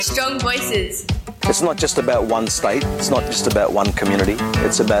Strong voices. It's not just about one state, it's not just about one community,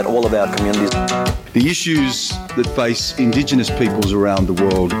 it's about all of our communities. The issues that face Indigenous peoples around the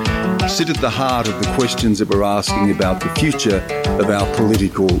world sit at the heart of the questions that we're asking about the future of our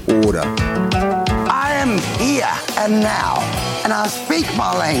political order. I am here and now, and I speak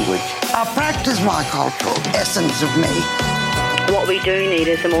my language. I practice my cultural essence of me. What we do need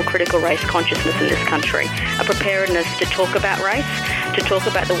is a more critical race consciousness in this country, a preparedness to talk about race, to talk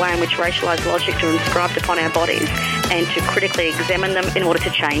about the way in which racialised logics are inscribed upon our bodies, and to critically examine them in order to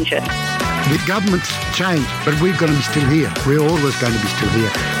change it. The government's changed, but we're going to be still here. We're always going to be still here.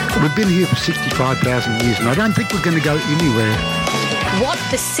 We've been here for 65,000 years, and I don't think we're going to go anywhere. What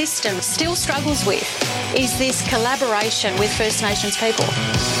the system still struggles with is this collaboration with First Nations people.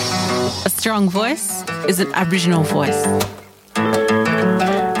 A strong voice is an Aboriginal voice.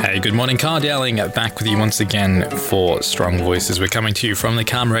 Hey, good morning. Carl Dowling back with you once again for Strong Voices. We're coming to you from the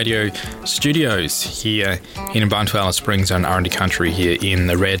Calm Radio studios here in Bantu Alice Springs on R&D Country here in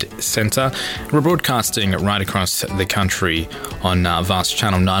the Red Centre. We're broadcasting right across the country on Vast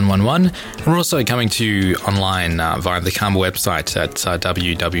Channel 911. And we're also coming to you online via the Karma website at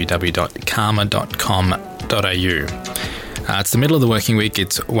www.karma.com.au. It's the middle of the working week.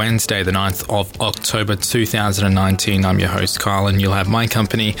 It's Wednesday, the 9th of October 2019. I'm your host, Kyle, and you'll have my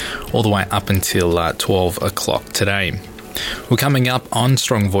company all the way up until 12 o'clock today. Well, coming up on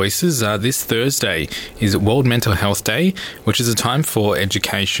Strong Voices, this Thursday is World Mental Health Day, which is a time for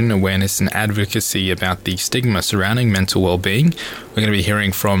education, awareness and advocacy about the stigma surrounding mental well-being. We're going to be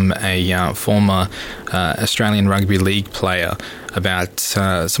hearing from a former Australian Rugby League player about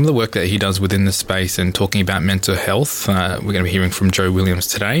some of the work that he does within the space and talking about mental health. We're going to be hearing from Joe Williams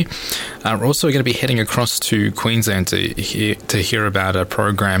today. We're also going to be heading across to Queensland to hear about a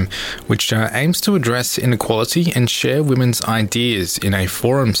program which aims to address inequality and share women's ideas in a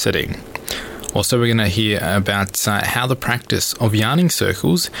forum setting. Also, we're going to hear about how the practice of yarning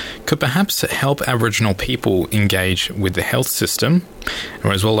circles could perhaps help Aboriginal people engage with the health system.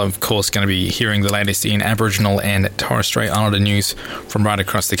 We're as well, of course, going to be hearing the latest in Aboriginal and Torres Strait Islander news from right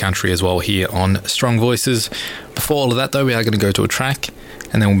across the country as well here on Strong Voices. Before all of that, though, we are going to go to a track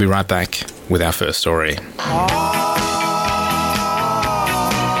and then we'll be right back with our first story.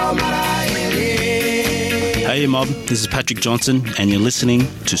 Hey mob, this is Patrick Johnson and you're listening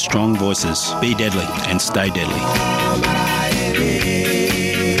to Strong Voices. Be deadly and stay deadly.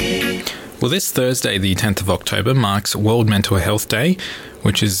 Well, this Thursday, the 10th of October, marks World Mental Health Day,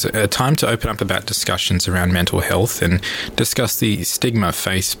 which is a time to open up about discussions around mental health and discuss the stigma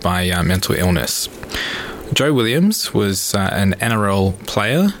faced by mental illness. Joe Williams was an NRL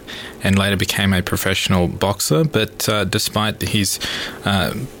player and later became a professional boxer, but despite his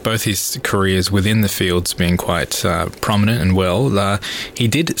both his careers within the fields being quite prominent and well, he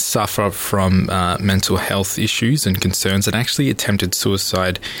did suffer from mental health issues and concerns and actually attempted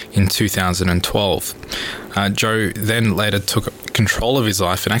suicide in 2012. Joe then later took control of his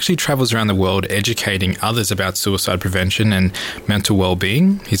life and actually travels around the world educating others about suicide prevention and mental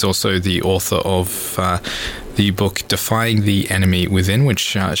well-being. He's also the author of the book Defying the Enemy Within, which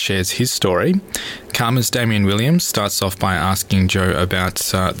shares his story. Karma's Damien Williams starts off by asking Joe about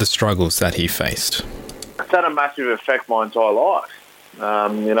the struggles that he faced. It's had a massive effect my entire life.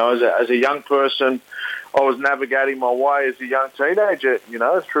 As a young person, I was navigating my way as a young teenager,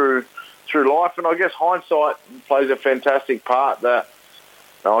 through life, and I guess hindsight plays a fantastic part. That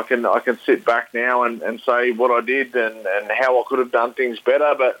I can sit back now and say what I did and how I could have done things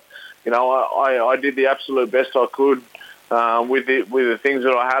better. But I did the absolute best I could with the things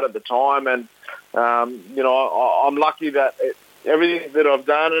that I had at the time, and I'm lucky that everything that I've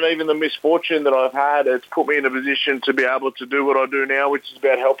done and even the misfortune that I've had, it's put me in a position to be able to do what I do now, which is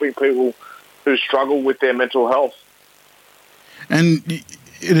about helping people who struggle with their mental health. And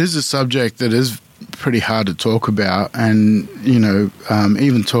it is a subject that is pretty hard to talk about, and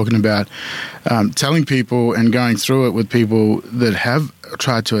even talking about telling people and going through it with people that have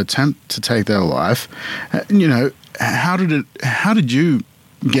tried to attempt to take their life. How did you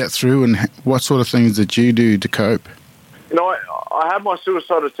get through, and what sort of things did you do to cope? I had my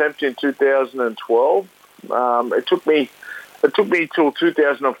suicide attempt in 2012. It took me till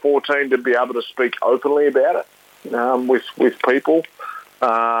 2014 to be able to speak openly about it with people.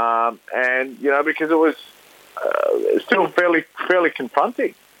 Because it was still fairly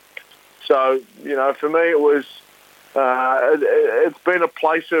confronting. So, for me, it was it's been a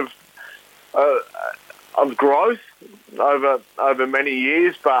place of growth over many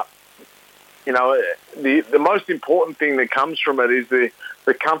years. But the most important thing that comes from it is the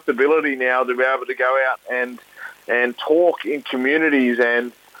comfortability now to be able to go out and talk in communities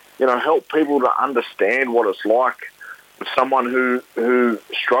and help people to understand what it's like with someone who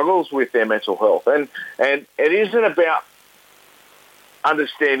struggles with their mental health. And it isn't about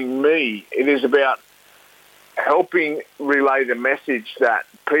understanding me. It is about helping relay the message that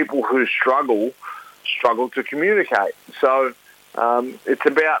people who struggle to communicate. So it's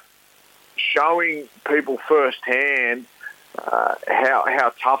about showing people firsthand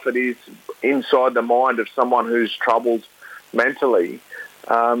how tough it is inside the mind of someone who's troubled mentally,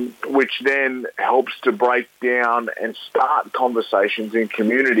 which then helps to break down and start conversations in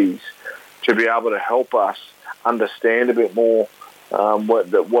communities to be able to help us understand a bit more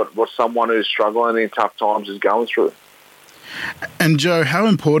what someone who's struggling in tough times is going through. And Joe, how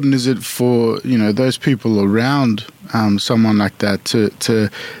important is it for those people around someone like that to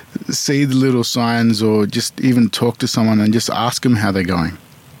see the little signs, or just even talk to someone and just ask them how they're going?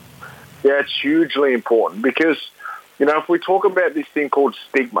 Yeah, it's hugely important because if we talk about this thing called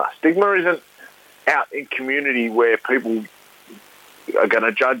stigma isn't out in community where people are going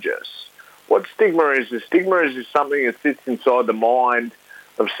to judge us. What stigma is something that sits inside the mind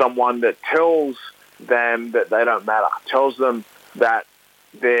of someone that tells them that they don't matter, tells them that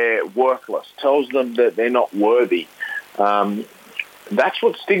they're worthless, tells them that they're not worthy. That's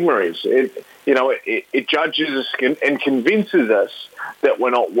what stigma is. It judges us and convinces us that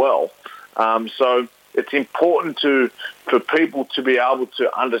we're not well. So it's important for people to be able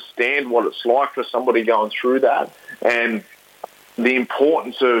to understand what it's like for somebody going through that, and the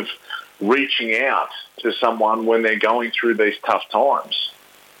importance of reaching out to someone when they're going through these tough times.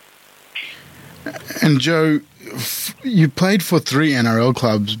 And Joe, you played for 3 NRL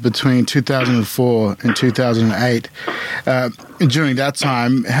clubs between 2004 and 2008. During that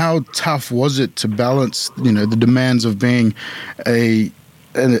time, how tough was it to balance, the demands of being an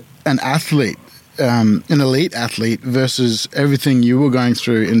athlete, an elite athlete, versus everything you were going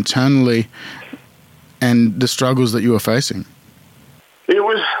through internally and the struggles that you were facing?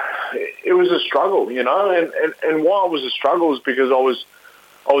 It was a struggle, and why it was a struggle is because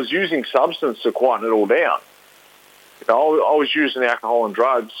I was using substance to quieten it all down. I was using alcohol and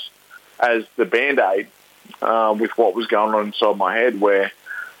drugs as the Band-Aid with what was going on inside my head. Where,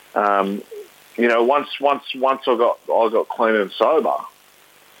 once I got clean and sober,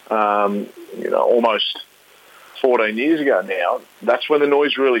 almost 14 years ago now. That's when the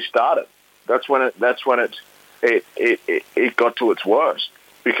noise really started. That's when it got to its worst,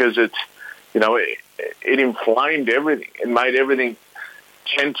 because it inflamed everything. It made everything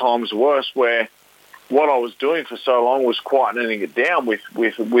 10 times worse, where what I was doing for so long was quietening it down with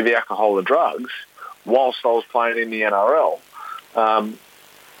alcohol and drugs whilst I was playing in the NRL.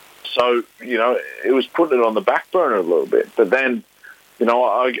 So, it was putting it on the back burner a little bit. But then,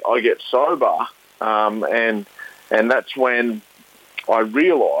 I get sober, and that's when I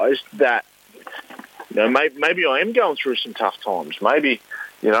realised that, maybe I am going through some tough times. Maybe,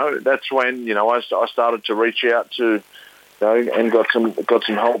 that's when, I started to reach out to, and got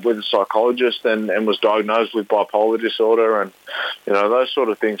some help with a psychologist, and was diagnosed with bipolar disorder, and those sort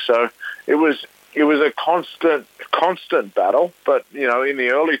of things. So it was a constant battle. But in the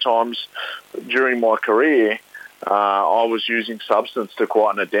early times during my career, I was using substance to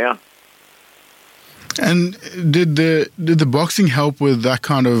quieten it down. And did the boxing help with that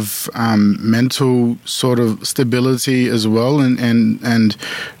kind of mental sort of stability as well, and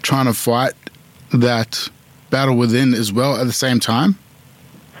trying to fight that battle within as well at the same time?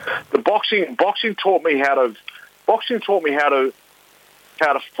 The boxing taught me how to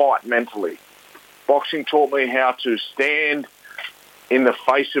fight mentally. Boxing taught me how to stand in the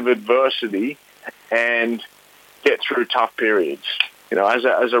face of adversity and get through tough periods. As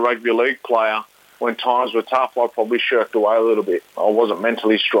a rugby league player, when times were tough, I probably shirked away a little bit. I wasn't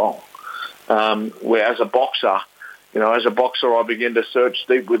mentally strong. Where as a boxer, I began to search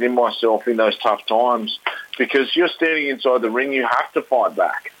deep within myself in those tough times, because you're standing inside the ring, you have to fight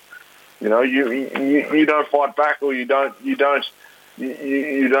back. You don't fight back, or you don't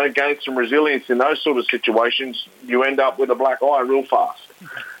gain some resilience in those sort of situations, you end up with a black eye real fast.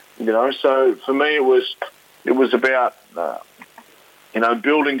 So for me, it was about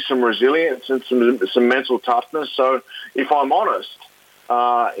building some resilience and some mental toughness. So if I'm honest,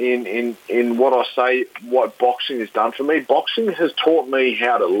 in what I say, what boxing has done for me, boxing has taught me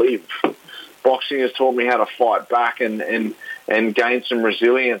how to live. Boxing has taught me how to fight back and gain some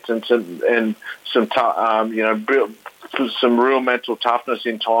resilience and build some real mental toughness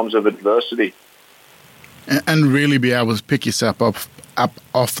in times of adversity. And really be able to pick yourself up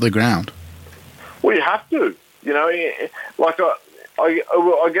off the ground. Well, you have to.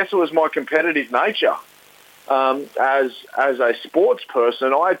 I guess it was my competitive nature. as a sports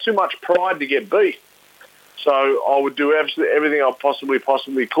person, I had too much pride to get beat. So I would do absolutely everything I possibly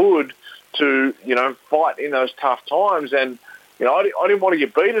could to, fight in those tough times. And, I didn't want to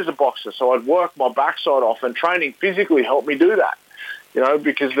get beat as a boxer, so I'd work my backside off, and training physically helped me do that.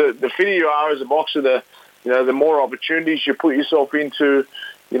 Because the fitter you are as a boxer, the more opportunities you put yourself into,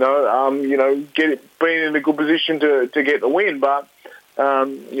 being in a good position to get the win. But,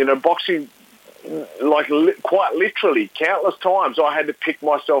 boxing, quite literally, countless times I had to pick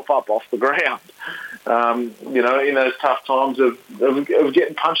myself up off the ground, in those tough times of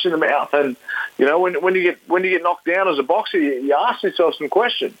getting punched in the mouth. And, when you get knocked down as a boxer, you ask yourself some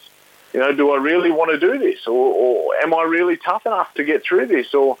questions. Do I really want to do this? Or am I really tough enough to get through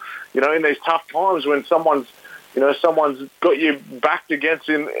this? Or, in these tough times when someone's got you backed against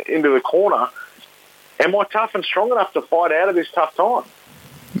into the corner, am I tough and strong enough to fight out of this tough time?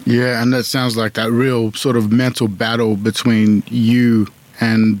 Yeah, and that sounds like that real sort of mental battle between you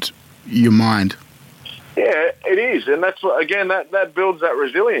and your mind. Yeah, it is. And that's, again, that builds that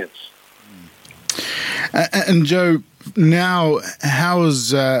resilience. And Joe, now, how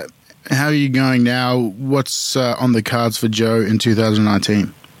are you going now? What's on the cards for Joe in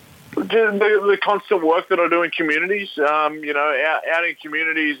 2019? The constant work that I do in communities, out in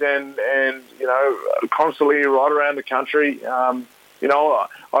communities and constantly right around the country.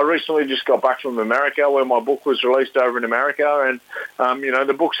 I recently just got back from America, where my book was released over in America, and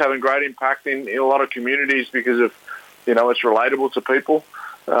the book's having great impact in a lot of communities because of it's relatable to people.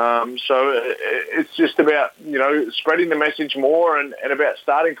 So it's just about spreading the message more and about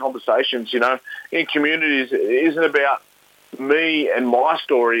starting conversations. In communities, it isn't about me and my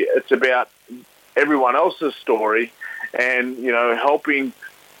story; it's about everyone else's story, and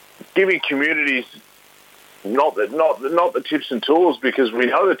giving communities not the tips and tools, because we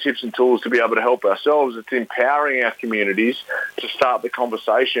know the tips and tools to be able to help ourselves. It's empowering our communities to start the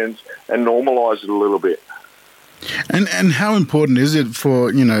conversations and normalise it a little bit. And how important is it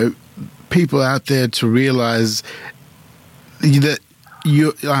for people out there to realise that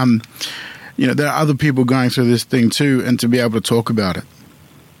there are other people going through this thing too, and to be able to talk about it?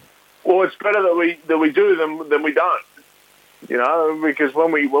 Well, it's better that we do than we don't. Because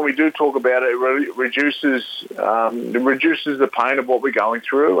when we do talk about it, it reduces the pain of what we're going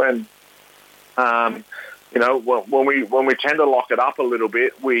through, and when we tend to lock it up a little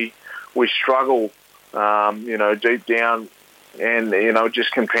bit, we struggle, deep down, and it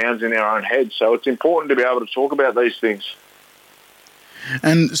just compounds in our own heads. So it's important to be able to talk about these things.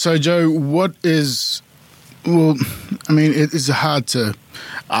 And so, Joe, it's hard to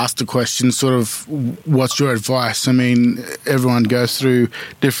ask the question, sort of, what's your advice? I mean, everyone goes through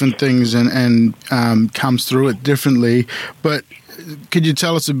different things and comes through it differently. But could you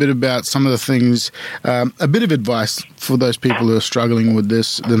tell us a bit about some of the things, a bit of advice for those people who are struggling with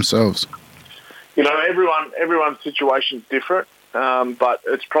this themselves? Everyone's situation is different, but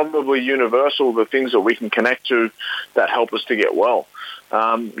it's probably universal, the things that we can connect to that help us to get well.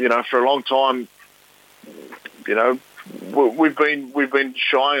 For a long time, we've been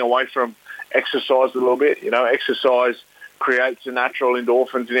shying away from exercise a little bit. Exercise creates the natural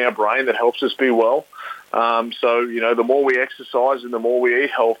endorphins in our brain that helps us be well. So the more we exercise and the more we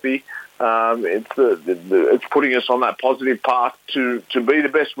eat healthy, it's putting us on that positive path to be the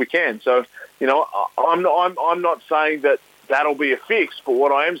best we can. So I'm not saying that that'll be a fix, but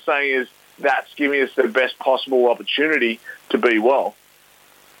what I am saying is that's giving us the best possible opportunity to be well.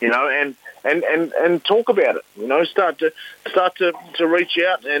 And talk about it. Start to reach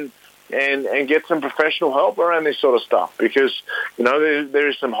out and get some professional help around this sort of stuff, because there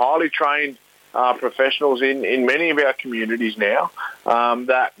is some highly trained professionals in many of our communities now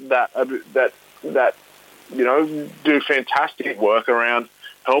that do fantastic work around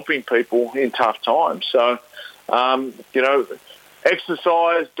helping people in tough times. So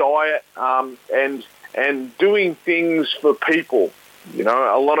exercise, diet, and doing things for people.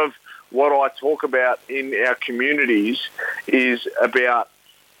 A lot of what I talk about in our communities is about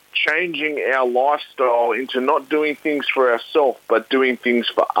changing our lifestyle into not doing things for ourselves, but doing things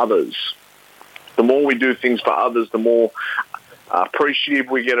for others. The more we do things for others, the more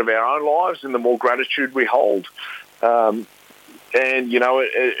appreciative we get of our own lives, and the more gratitude we hold.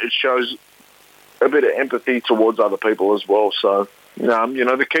 It shows a bit of empathy towards other people as well. So,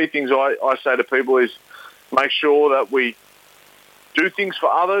 the key things I say to people is make sure that we do things for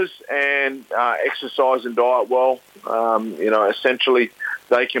others and exercise and diet well. Essentially,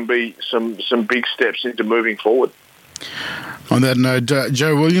 they can be some big steps into moving forward. On that note,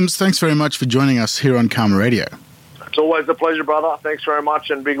 Joe Williams, thanks very much for joining us here on Karma Radio. It's always a pleasure, brother. Thanks very much,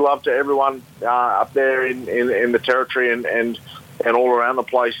 and big love to everyone up there in the territory and all around the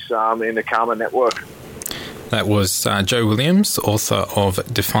place in the Karma Network. That was Joe Williams, author of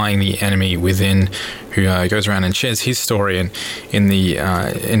Defying the Enemy Within, who goes around and shares his story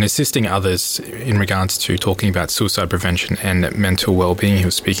in assisting others in regards to talking about suicide prevention and mental well-being. He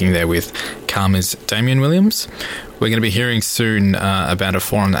was speaking there with Karma's Damien Williams. We're going to be hearing soon about a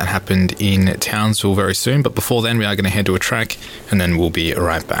forum that happened in Townsville very soon, but before then we are going to head to a track and then we'll be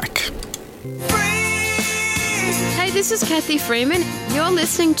right back. Hey, this is Kathy Freeman. You're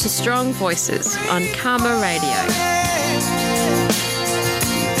listening to Strong Voices on Karma Radio.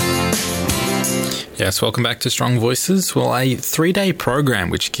 Yes, welcome back to Strong Voices. Well, a 3-day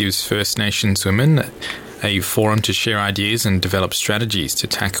program which gives First Nations women a forum to share ideas and develop strategies to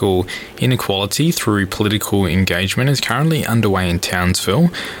tackle inequality through political engagement is currently underway in Townsville.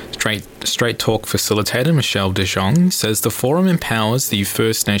 Straight Talk facilitator Michelle De Jong says the forum empowers the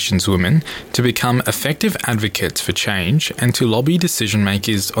First Nations women to become effective advocates for change and to lobby decision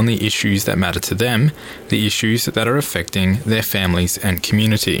makers on the issues that matter to them, the issues that are affecting their families and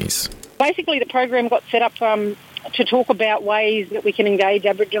communities. Basically, the program got set up to talk about ways that we can engage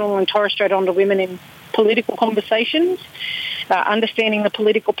Aboriginal and Torres Strait Islander women in political conversations, understanding the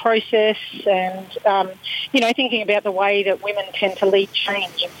political process and, thinking about the way that women tend to lead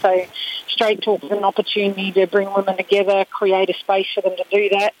change. And so Straight Talk is an opportunity to bring women together, create a space for them to do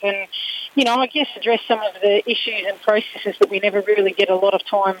that and, I guess address some of the issues and processes that we never really get a lot of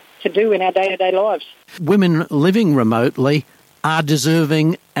time to do in our day-to-day lives. Women living remotely are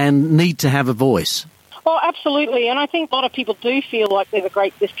deserving and need to have a voice. Oh, absolutely. And I think a lot of people do feel like there's a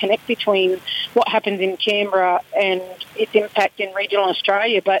great disconnect between what happens in Canberra and its impact in regional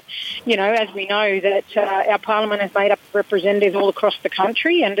Australia. But, as we know, that our Parliament is made up of representatives all across the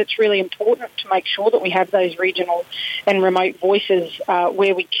country, and it's really important to make sure that we have those regional and remote voices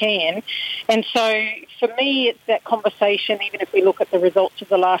where we can. And so for me, it's that conversation, even if we look at the results of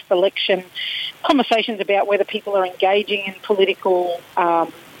the last election, conversations about whether people are engaging in political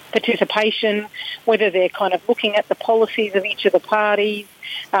participation, whether they're kind of looking at the policies of each of the parties,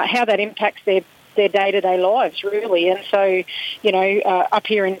 how that impacts their day-to-day lives, really. And so, up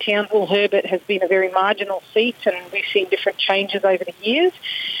here in Townsville, Herbert has been a very marginal seat, and we've seen different changes over the years.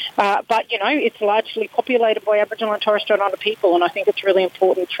 But, it's largely populated by Aboriginal and Torres Strait Islander people, and I think it's really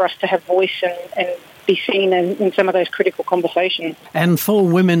important for us to have voice and be seen in some of those critical conversations. And for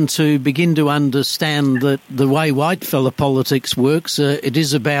women to begin to understand that the way whitefella politics works, it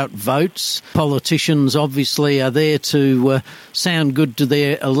is about votes. Politicians obviously are there to sound good to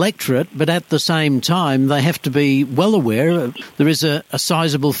their electorate, but at the same time they have to be well aware there is a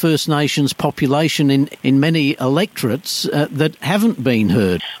sizable First Nations population in many electorates that haven't been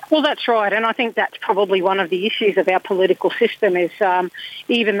heard. Well, that's right, and I think that's probably one of the issues of our political system is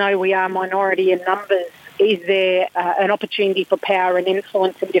even though we are minority in numbers, is there an opportunity for power and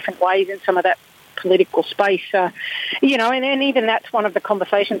influence in different ways in some of that political space? And even that's one of the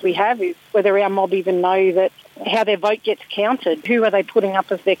conversations we have is whether our mob even know that how their vote gets counted, who are they putting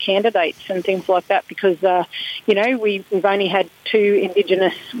up as their candidates and things like that, because, we've only had 2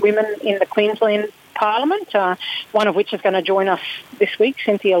 Indigenous women in the Queensland Parliament, one of which is going to join us this week,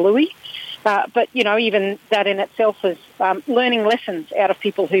 Cynthia Louie. But, even that in itself is learning lessons out of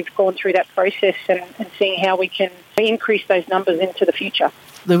people who've gone through that process and seeing how we can increase those numbers into the future.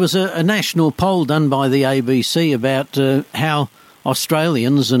 There was a national poll done by the ABC about how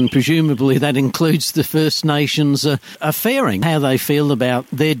Australians, and presumably that includes the First Nations, are faring, how they feel about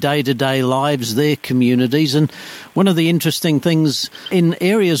their day-to-day lives, their communities. And one of the interesting things, in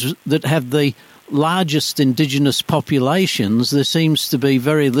areas that have the largest Indigenous populations, there seems to be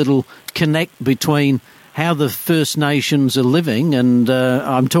very little connect between how the First Nations are living, and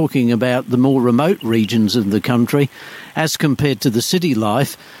I'm talking about the more remote regions of the country, as compared to the city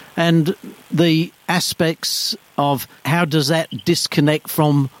life, and the aspects of how does that disconnect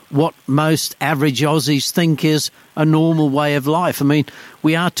from what most average Aussies think is a normal way of life. I mean,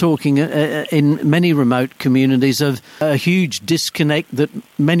 we are talking in many remote communities of a huge disconnect that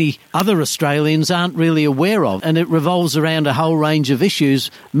many other Australians aren't really aware of, and it revolves around a whole range of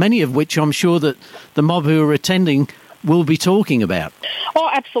issues, many of which I'm sure that the mob who are attending will be talking about. Oh,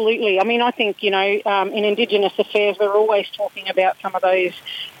 absolutely. I mean, I think, in Indigenous affairs, we're always talking about some of those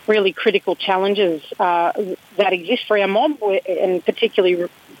really critical challenges that exist for our mob, and particularly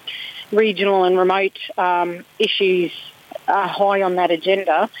regional and remote issues are high on that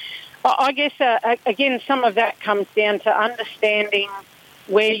agenda. I guess, again, some of that comes down to understanding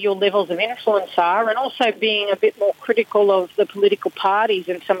where your levels of influence are, and also being a bit more critical of the political parties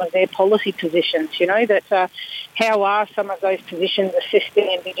and some of their policy positions, that how are some of those positions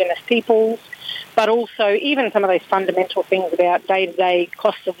assisting Indigenous peoples, but also even some of those fundamental things about day-to-day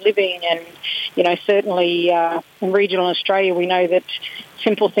cost of living. And, certainly in regional Australia, we know that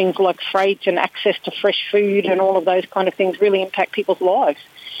simple things like freight and access to fresh food and all of those kind of things really impact people's lives.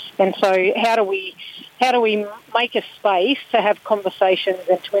 And so how do we make a space to have conversations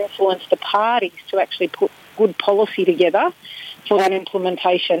and to influence the parties to actually put good policy together for that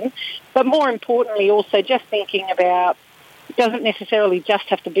implementation? But more importantly, also just thinking about, it doesn't necessarily just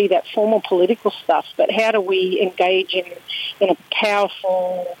have to be that formal political stuff, but how do we engage in a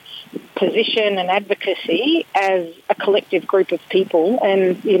powerful position and advocacy as a collective group of people?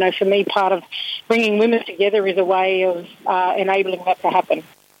 And, for me, part of bringing women together is a way of enabling that to happen.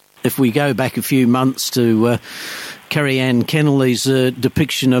 If we go back a few months to Carrie Ann Kennelly's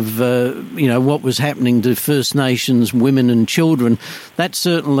depiction of, what was happening to First Nations women and children, that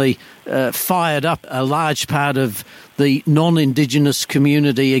certainly fired up a large part of the non-Indigenous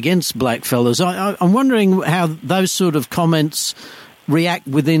community against blackfellas. I'm wondering how those sort of comments react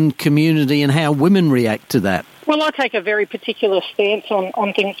within community and how women react to that. Well, I take a very particular stance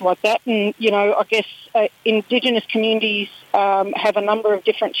on things like that. And, I guess Indigenous communities have a number of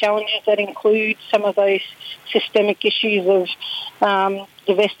different challenges that include some of those systemic issues of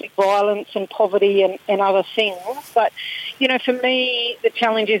domestic violence and poverty and other things. But, for me, the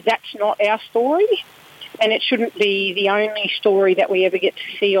challenge is that's not our story. And it shouldn't be the only story that we ever get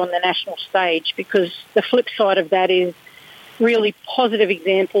to see on the national stage, because the flip side of that is really positive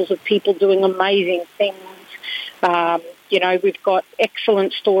examples of people doing amazing things. We've got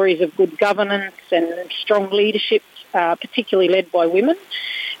excellent stories of good governance and strong leadership, particularly led by women.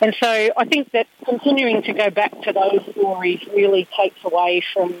 And so I think that continuing to go back to those stories really takes away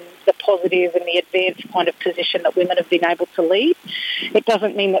from the positive and the advanced kind of position that women have been able to lead. It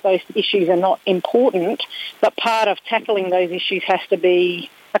doesn't mean that those issues are not important, but part of tackling those issues has to be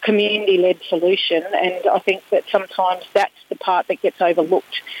a community-led solution, and I think that sometimes that's the part that gets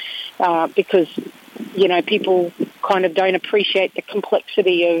overlooked because, people kind of don't appreciate the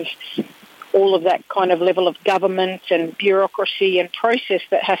complexity of all of that kind of level of government and bureaucracy and process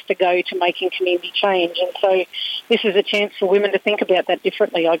that has to go to making community change. And so this is a chance for women to think about that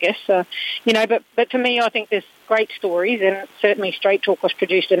differently, I guess. But for me, I think there's great stories, and certainly Straight Talk has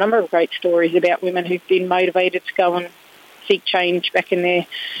produced a number of great stories about women who've been motivated to go and seek change back in their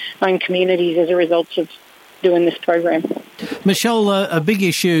own communities as a result of doing this program. Michelle, a big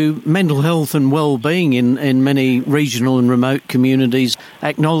issue, mental health and well-being in many regional and remote communities,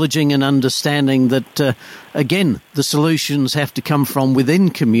 acknowledging and understanding that, again, the solutions have to come from within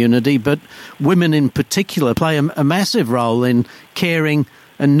community, but women in particular play a massive role in caring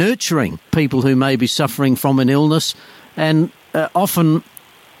and nurturing people who may be suffering from an illness and often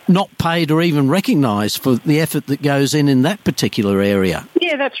not paid or even recognised for the effort that goes in that particular area.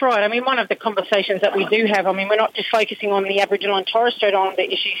 Yeah, that's right. I mean, one of the conversations that we do have, we're not just focusing on the Aboriginal and Torres Strait Islander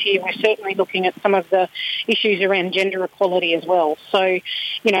issues here, we're certainly looking at some of the issues around gender equality as well. So,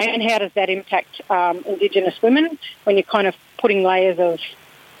 and how does that impact Indigenous women when you're kind of putting layers of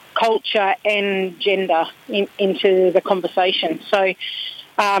culture and gender into the conversation. So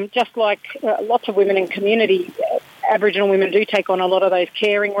just like lots of women in community, Aboriginal women do take on a lot of those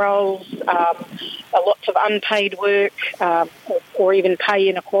caring roles, lots of unpaid work or even pay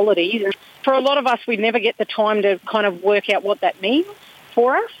inequalities. And for a lot of us, we never get the time to kind of work out what that means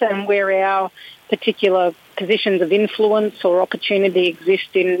for us and where our particular positions of influence or opportunity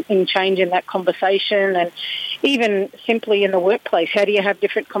exist in changing that conversation. And even simply in the workplace, how do you have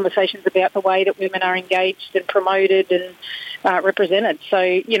different conversations about the way that women are engaged and promoted and represented? So,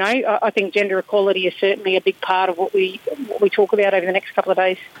 I think gender equality is certainly a big part of what we talk about over the next couple of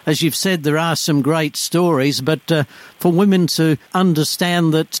days. As you've said, there are some great stories, but for women to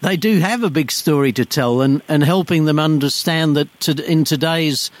understand that they do have a big story to tell and helping them understand that in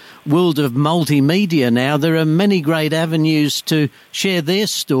today's world of multimedia now, there are many great avenues to share their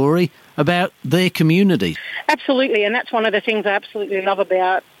story about their community. Absolutely, and that's one of the things I absolutely love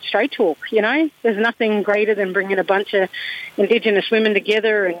about Straight Talk. There's nothing greater than bringing a bunch of Indigenous women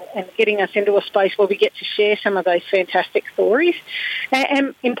together and getting us into a space where we get to share some of those fantastic stories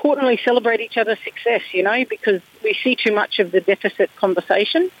and importantly celebrate each other's success, because we see too much of the deficit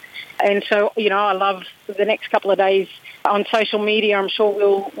conversation. And so, I love the next couple of days on social media. I'm sure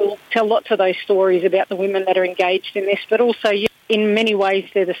we'll tell lots of those stories about the women that are engaged in this, but also in many ways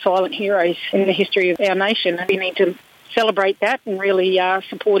they're the silent heroes in the history of our nation, and we need to celebrate that and really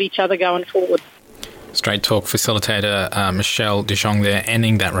support each other going forward. Straight Talk facilitator Michelle Dishong there,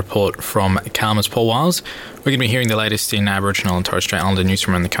 ending that report from Karma's Paul Wiles. We're going to be hearing the latest in Aboriginal and Torres Strait Islander news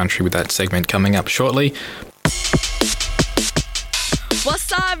from around the country with that segment coming up shortly.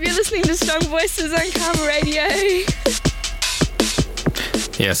 What's up? You're listening to Strong Voices on Karma Radio.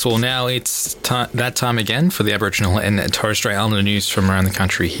 Yes, well, now it's that time again for the Aboriginal and Torres Strait Islander news from around the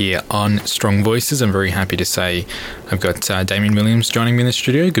country here on Strong Voices. I'm very happy to say I've got Damien Williams joining me in the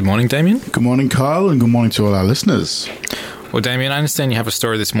studio. Good morning, Damien. Good morning, Kyle, and good morning to all our listeners. Well, Damien, I understand you have a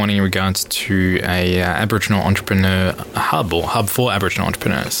story this morning in regards to a Aboriginal entrepreneur hub, or hub for Aboriginal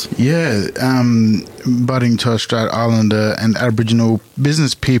entrepreneurs. Yeah, budding Torres Strait Islander and Aboriginal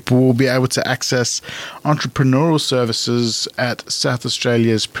business people will be able to access entrepreneurial services at South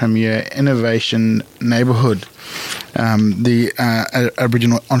Australia's premier innovation neighbourhood. The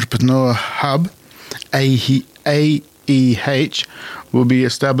Aboriginal Entrepreneur Hub, AEH, will be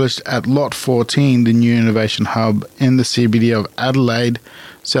established at Lot 14, the new innovation hub in the CBD of Adelaide,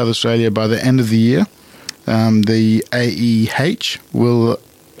 South Australia, by the end of the year. The AEH will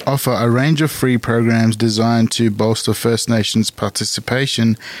offer a range of free programs designed to bolster First Nations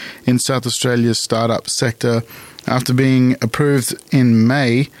participation in South Australia's startup sector. After being approved in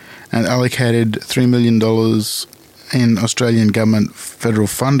May and allocated $3 million in Australian government federal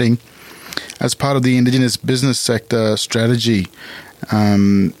funding as part of the Indigenous business sector strategy.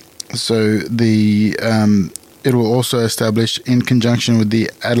 It will also establish, in conjunction with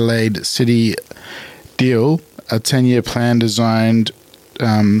the Adelaide City Deal, a 10-year plan designed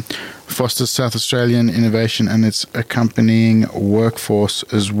foster South Australian innovation and its accompanying workforce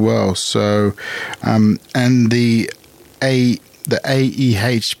as well. So, and the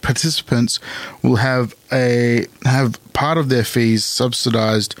AEH participants will have part of their fees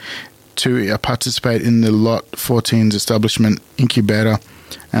subsidised to participate in the Lot 14's establishment incubator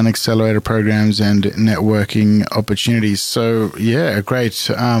and accelerator programs and networking opportunities. So, yeah, a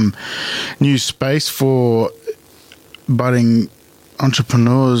great new space for budding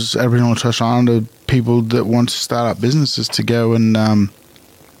entrepreneurs, Aboriginal and Torres Strait Islander people that want to start up businesses to go and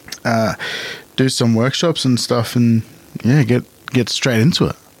do some workshops and stuff and, yeah, get straight into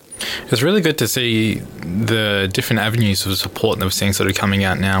it. It's really good to see the different avenues of support that we're seeing sort of coming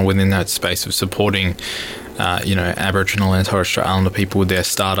out now within that space of supporting, Aboriginal and Torres Strait Islander people with their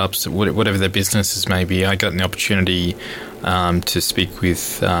startups, whatever their businesses may be. I got the opportunity to speak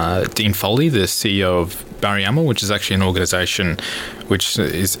with Dean Foley, the CEO of Barriamel, which is actually an organisation which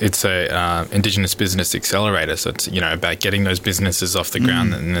it's a Indigenous business accelerator. So it's about getting those businesses off the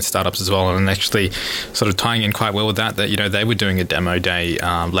ground and the startups as well. And actually, sort of tying in quite well with that they were doing a demo day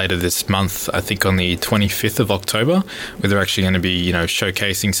later this month. I think on the 25th of October, where they're actually going to be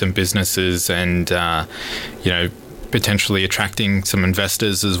showcasing some businesses and potentially attracting some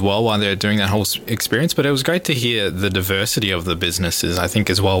investors as well while they're doing that whole experience. But it was great to hear the diversity of the businesses. I think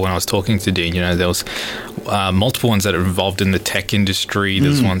as well, when I was talking to Dean, there was multiple ones that are involved in the tech industry.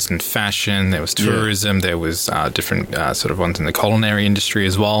 There's ones in fashion, there was tourism, there was different sort of ones in the culinary industry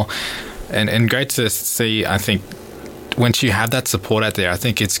as well. And great to see, I think, once you have that support out there, I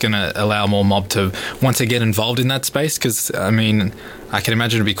think it's going to allow more mob to want to get involved in that space because, I can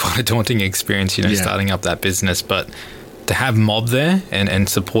imagine it'd be quite a daunting experience, starting up that business. But to have mob there and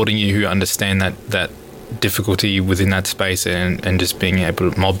supporting you who understand that difficulty within that space and just being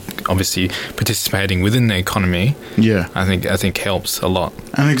able to mob, obviously participating within the economy, I think helps a lot.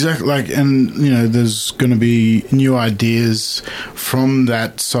 And exactly, there's going to be new ideas from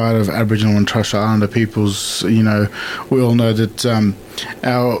that side of Aboriginal and Torres Strait Islander peoples. We all know that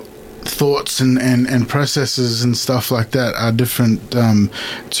our thoughts and processes and stuff like that are different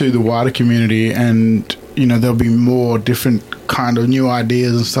to the wider community, and there'll be more different kind of new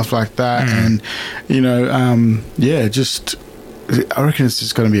ideas and stuff like that. And I reckon it's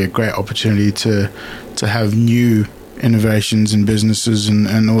just going to be a great opportunity to have new innovations and businesses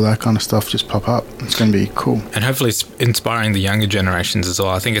and all that kind of stuff just pop up. It's going to be cool, and hopefully it's inspiring the younger generations as well.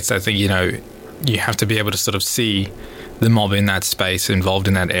 I think it's that thing, you have to be able to sort of see the mob in that space, involved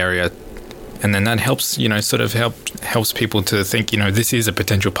in that area, and then that helps, helps people to think, this is a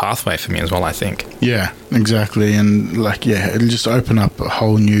potential pathway for me as well, I think. Yeah, exactly. And it'll just open up a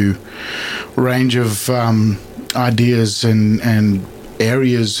whole new range of ideas and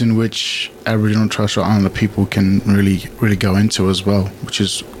areas in which Aboriginal and Torres Strait Islander people can really go into as well, which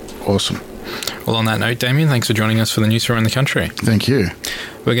is awesome. Well, on that note, Damien, thanks for joining us for the news from around the country. Thank you.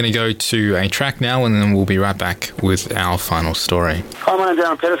 We're going to go to a track now, and then we'll be right back with our final story. Hi, my name's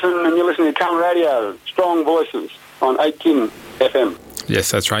Aaron Pedersen, and you're listening to Karma Radio, Strong Voices on 810 FM. Yes,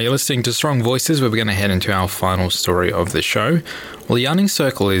 that's right. You're listening to Strong Voices, where we're going to head into our final story of the show. Well, the Yarning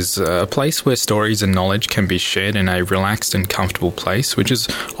Circle is a place where stories and knowledge can be shared in a relaxed and comfortable place, which is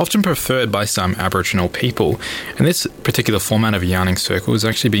often preferred by some Aboriginal people. And this particular format of a Yarning Circle is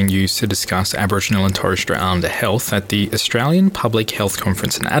actually being used to discuss Aboriginal and Torres Strait Islander health at the Australian Public Health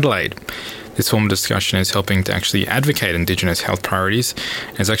Conference in Adelaide. This form of discussion is helping to actually advocate Indigenous health priorities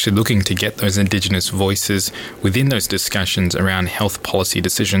and is actually looking to get those Indigenous voices within those discussions around health policy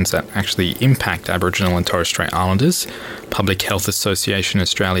decisions that actually impact Aboriginal and Torres Strait Islanders. Public Health Association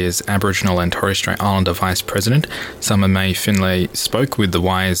Australia's Aboriginal and Torres Strait Islander Vice President, Summer May Finlay, spoke with the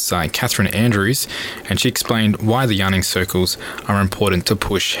Wire's Catherine Andrews, and she explained why the Yarning Circles are important to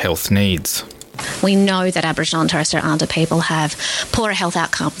push health needs. We know that Aboriginal and Torres Strait Islander people have poorer health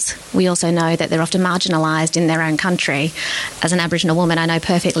outcomes. We also know that they're often marginalised in their own country. As an Aboriginal woman, I know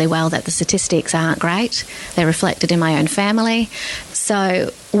perfectly well that the statistics aren't great. They're reflected in my own family.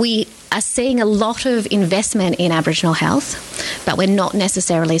 So we are seeing a lot of investment in Aboriginal health, but we're not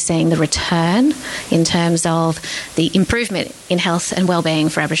necessarily seeing the return in terms of the improvement in health and wellbeing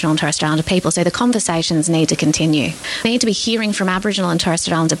for Aboriginal and Torres Strait Islander people. So the conversations need to continue. We need to be hearing from Aboriginal and Torres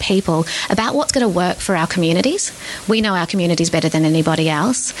Strait Islander people about what's going to work for our communities. We know our communities better than anybody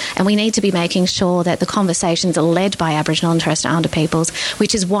else, and we need to be making sure that the conversations are led by Aboriginal and Torres Strait Islander peoples,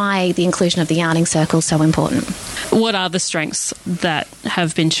 which is why the inclusion of the Yarning Circle is so important. What are the strengths that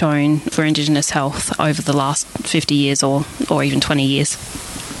have been shown for Indigenous health over the last 50 years or even 20 years?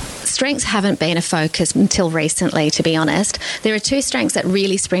 Strengths haven't been a focus until recently, to be honest. There are two strengths that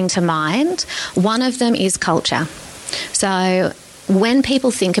really spring to mind. One of them is culture. So when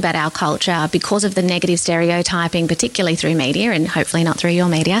people think about our culture, because of the negative stereotyping, particularly through media and hopefully not through your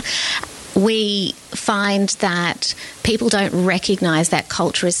media, we find that people don't recognise that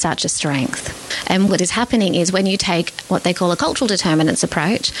culture is such a strength. And what is happening is when you take what they call a cultural determinants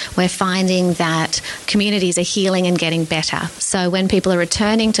approach, we're finding that communities are healing and getting better. So when people are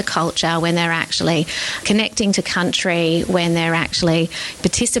returning to culture, when they're actually connecting to country, when they're actually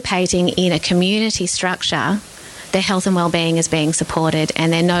participating in a community structure, their health and wellbeing is being supported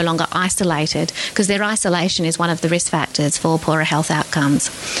and they're no longer isolated, because their isolation is one of the risk factors for poorer health outcomes.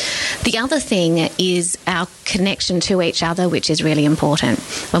 The other thing is our connection to each other, which is really important.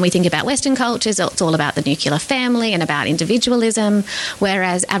 When we think about Western cultures, it's all about the nuclear family and about individualism,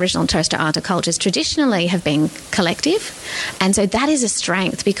 whereas Aboriginal and Torres Strait Islander cultures traditionally have been collective. And so that is a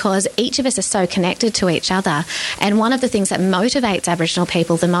strength because each of us are so connected to each other. And one of the things that motivates Aboriginal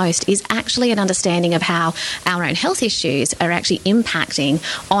people the most is actually an understanding of how our own health issues are actually impacting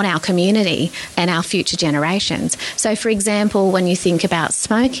on our community and our future generations. So, for example, when you think about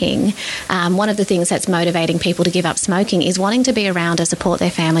smoking, one of the things that's motivating people to give up smoking is wanting to be around to support their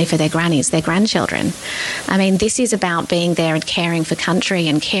family for their grannies, their grandchildren. I mean, this is about being there and caring for country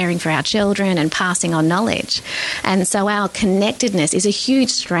and caring for our children and passing on knowledge. And so our connectedness is a huge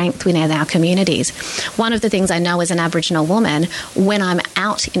strength within our communities. One of the things I know as an Aboriginal woman, when I'm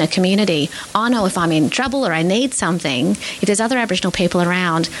out in a community, I know if I'm in trouble or I need something, if there's other Aboriginal people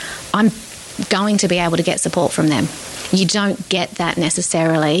around, I'm going to be able to get support from them. You don't get that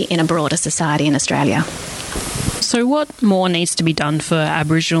necessarily in a broader society in Australia. So what more needs to be done for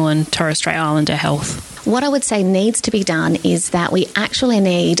Aboriginal and Torres Strait Islander health? What I would say needs to be done is that we actually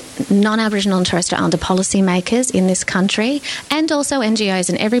need non-Aboriginal and Torres Strait Islander policymakers in this country and also NGOs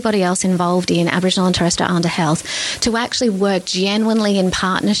and everybody else involved in Aboriginal and Torres Strait Islander health to actually work genuinely in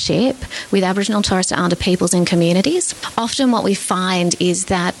partnership with Aboriginal and Torres Strait Islander peoples and communities. Often what we find is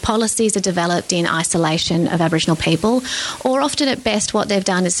that policies are developed in isolation of Aboriginal people, or often at best what they've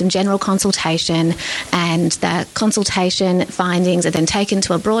done is some general consultation, and that consultation findings are then taken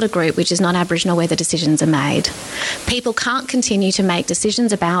to a broader group which is non-Aboriginal where the decisions are made. People can't continue to make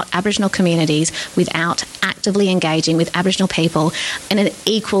decisions about Aboriginal communities without actively engaging with Aboriginal people in an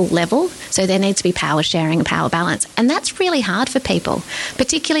equal level, so there needs to be power sharing and power balance. And that's really hard for people,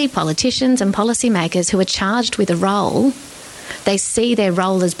 particularly politicians and policymakers who are charged with a role. They see their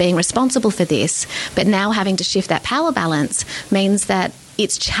role as being responsible for this, but now having to shift that power balance means that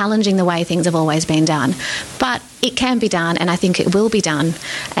it's challenging the way things have always been done. But it can be done, and I think it will be done,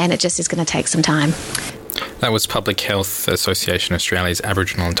 and it just is going to take some time. That was Public Health Association Australia's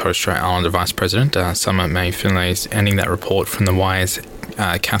Aboriginal and Torres Strait Islander Vice President, Summer May Finlay, ending that report from the Wire's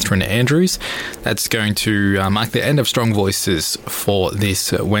Catherine Andrews. That's going to mark the end of Strong Voices for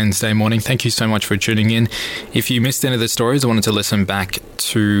this Wednesday morning. Thank you so much for tuning in. If you missed any of the stories or wanted to listen back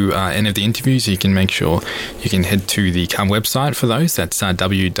to any of the interviews, you can make sure you can head to the CALM website for those. That's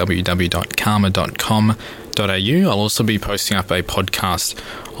www.karma.com.au. I'll also be posting up a podcast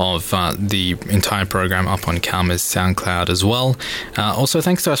of the entire program up on Calma's SoundCloud as well. Also,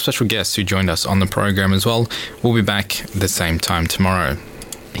 thanks to our special guests who joined us on the program as well. We'll be back the same time tomorrow.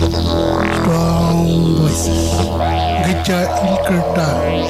 Strong voices. Gecha ilkerta.